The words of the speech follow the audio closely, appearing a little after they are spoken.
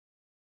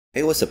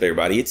Hey, what's up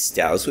everybody, it's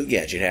Dallas with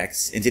Gadget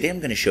Hacks, and today I'm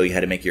going to show you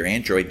how to make your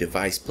Android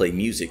device play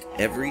music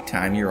every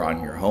time you're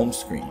on your home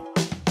screen.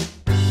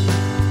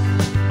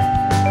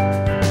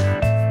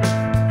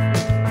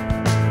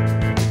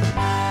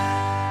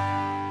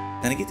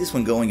 Now to get this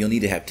one going, you'll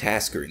need to have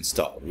Tasker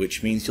installed,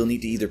 which means you'll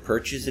need to either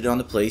purchase it on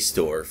the Play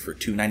Store for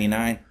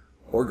 $2.99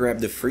 or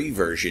grab the free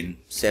version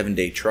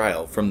 7-day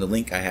trial from the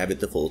link I have at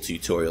the full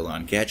tutorial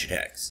on Gadget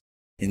Hacks.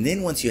 And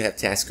then once you have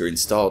Tasker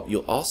installed,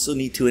 you'll also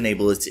need to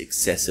enable its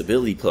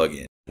accessibility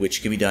plugin,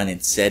 which can be done in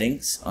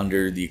Settings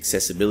under the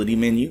accessibility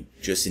menu.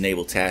 Just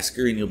enable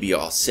Tasker and you'll be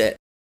all set.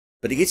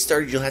 But to get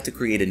started, you'll have to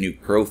create a new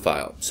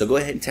profile. So go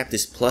ahead and tap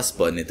this plus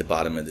button at the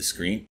bottom of the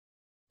screen.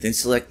 Then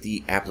select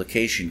the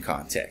application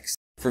context.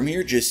 From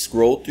here, just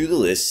scroll through the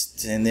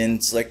list and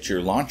then select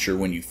your launcher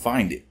when you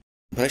find it.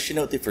 But I should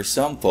note that for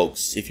some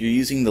folks, if you're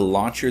using the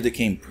launcher that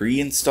came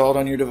pre-installed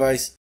on your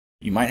device,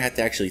 you might have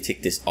to actually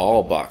tick this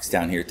all box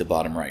down here at the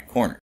bottom right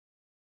corner.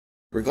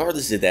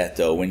 Regardless of that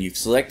though, when you've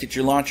selected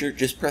your launcher,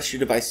 just press your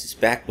device's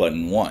back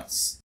button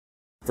once.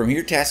 From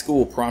here, Tasker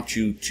will prompt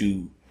you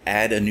to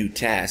add a new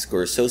task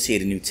or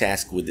associate a new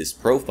task with this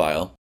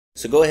profile,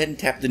 so go ahead and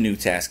tap the new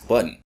task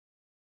button.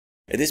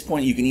 At this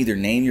point you can either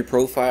name your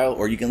profile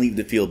or you can leave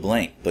the field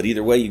blank, but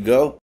either way you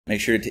go,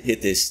 make sure to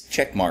hit this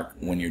check mark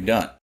when you're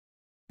done.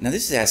 Now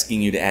this is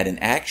asking you to add an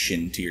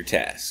action to your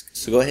task,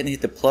 so go ahead and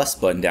hit the plus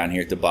button down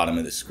here at the bottom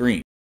of the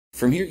screen.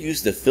 From here,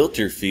 use the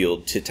filter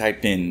field to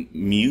type in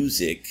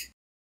music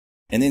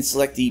and then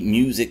select the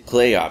music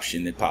play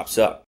option that pops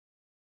up.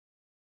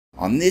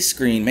 On this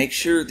screen, make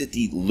sure that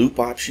the loop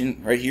option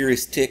right here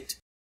is ticked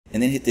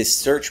and then hit this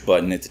search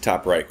button at the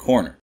top right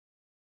corner.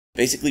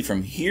 Basically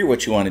from here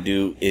what you want to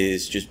do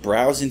is just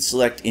browse and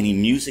select any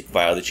music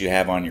file that you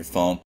have on your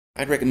phone.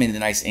 I'd recommend a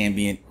nice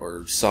ambient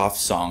or soft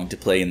song to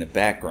play in the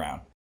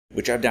background,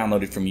 which I've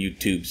downloaded from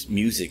YouTube's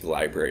music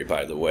library,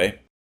 by the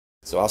way.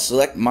 So I'll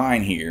select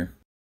mine here,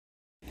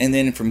 and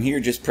then from here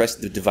just press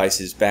the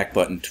device's back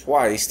button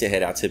twice to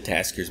head out to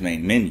Tasker's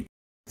main menu.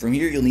 From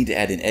here you'll need to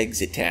add an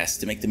exit task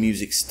to make the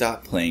music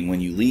stop playing when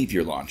you leave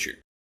your launcher.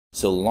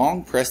 So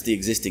long press the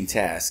existing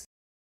task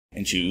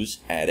and choose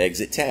Add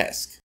Exit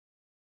Task.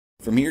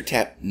 From here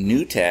tap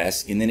New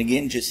Task and then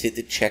again just hit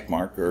the check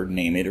mark or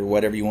name it or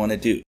whatever you want to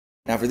do.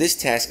 Now for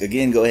this task,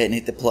 again go ahead and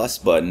hit the plus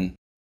button.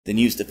 Then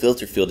use the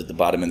filter field at the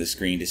bottom of the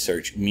screen to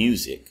search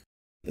music.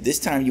 But this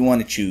time you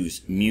want to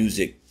choose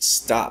music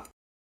stop.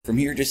 From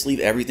here just leave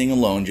everything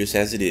alone just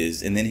as it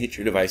is and then hit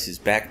your device's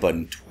back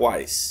button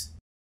twice.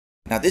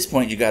 Now at this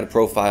point you got a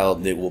profile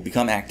that will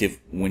become active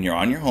when you're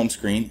on your home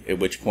screen, at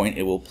which point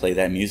it will play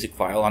that music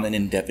file on an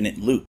indefinite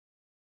loop.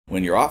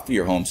 When you're off of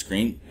your home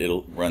screen,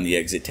 it'll run the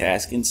exit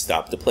task and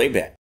stop the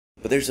playback.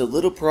 But there's a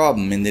little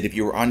problem in that if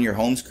you were on your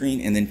home screen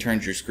and then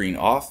turned your screen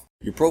off,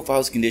 your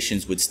profile's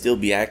conditions would still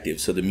be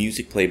active, so the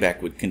music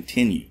playback would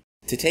continue.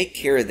 To take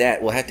care of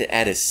that, we'll have to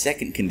add a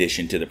second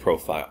condition to the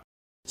profile.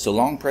 So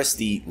long press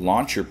the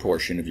launcher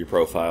portion of your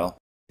profile,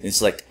 then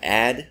select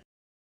Add,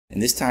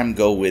 and this time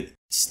go with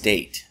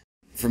State.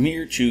 From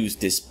here choose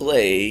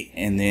Display,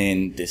 and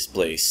then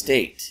Display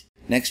State.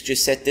 Next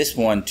just set this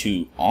one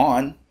to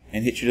On,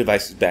 and hit your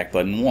device's back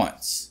button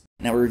once.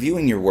 Now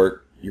reviewing your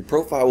work, your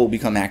profile will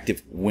become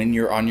active when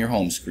you're on your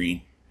home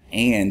screen,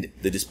 and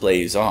the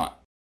display is on.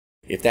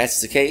 If that's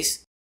the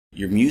case,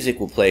 your music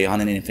will play on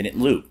an infinite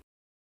loop.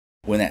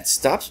 When that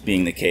stops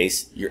being the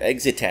case, your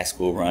exit task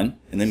will run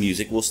and the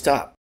music will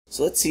stop.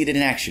 So let's see it in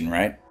action,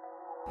 right?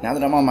 Now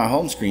that I'm on my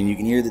home screen, you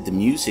can hear that the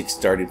music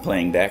started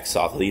playing back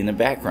softly in the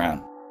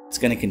background. It's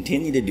going to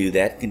continue to do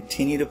that,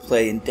 continue to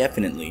play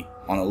indefinitely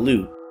on a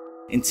loop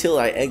until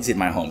I exit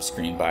my home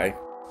screen by,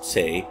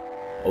 say,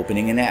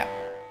 opening an app.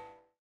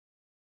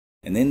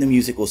 And then the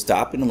music will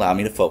stop and allow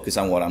me to focus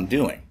on what I'm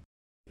doing.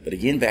 But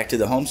again, back to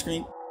the home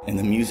screen, and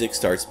the music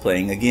starts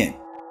playing again.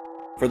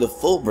 For the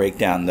full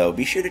breakdown though,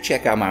 be sure to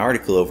check out my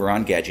article over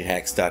on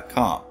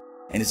GadgetHacks.com.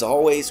 And as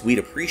always, we'd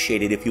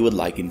appreciate it if you would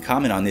like and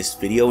comment on this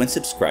video and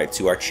subscribe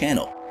to our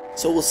channel.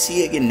 So we'll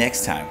see you again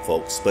next time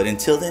folks, but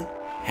until then,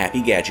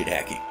 happy gadget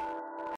hacking.